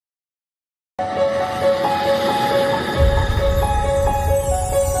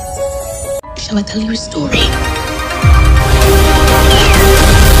Shall I tell you a story?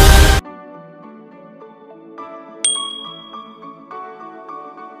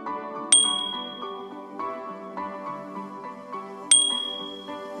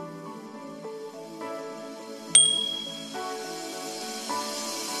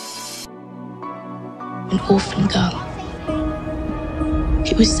 An orphan girl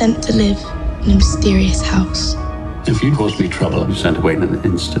who was sent to live in a mysterious house. If you cause me trouble, I'll be sent away in an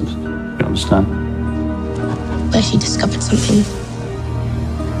instant. You understand? Where she discovered something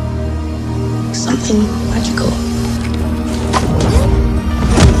magical.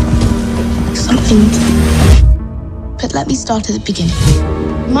 Something. But let me start at the beginning.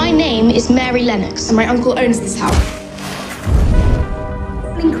 My name is Mary Lennox, and my uncle owns this house.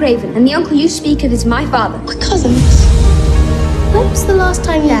 Craven, and the uncle you speak of is my father. We're cousins. When was the last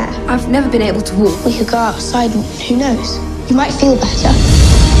time you... Yeah, I've never been able to walk. We could go outside and who knows? You might feel better.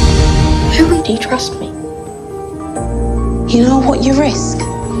 Who do you trust me? You know what you risk?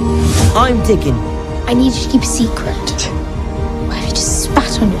 I'm digging. I need you to keep a secret. Why have you just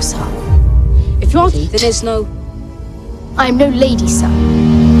spat on yourself? If you're then there's no... I'm no lady, sir.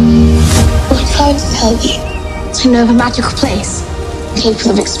 What if I were to tell you? I know of a magical place,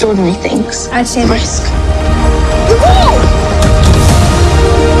 capable of extraordinary things. I'd say risk. The wall!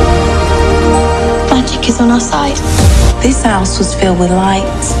 Magic is on our side. This house was filled with light,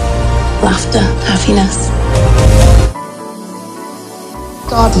 laughter, happiness.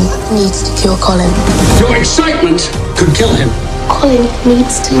 Garden needs to cure Colin. Your excitement could kill him. Colin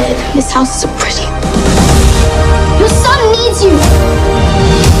needs to live. This house is so pretty. Your son needs you!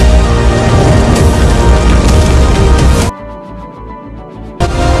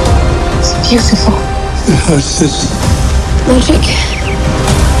 It's beautiful. What's this? Magic.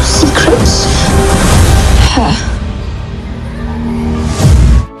 Secrets. Her.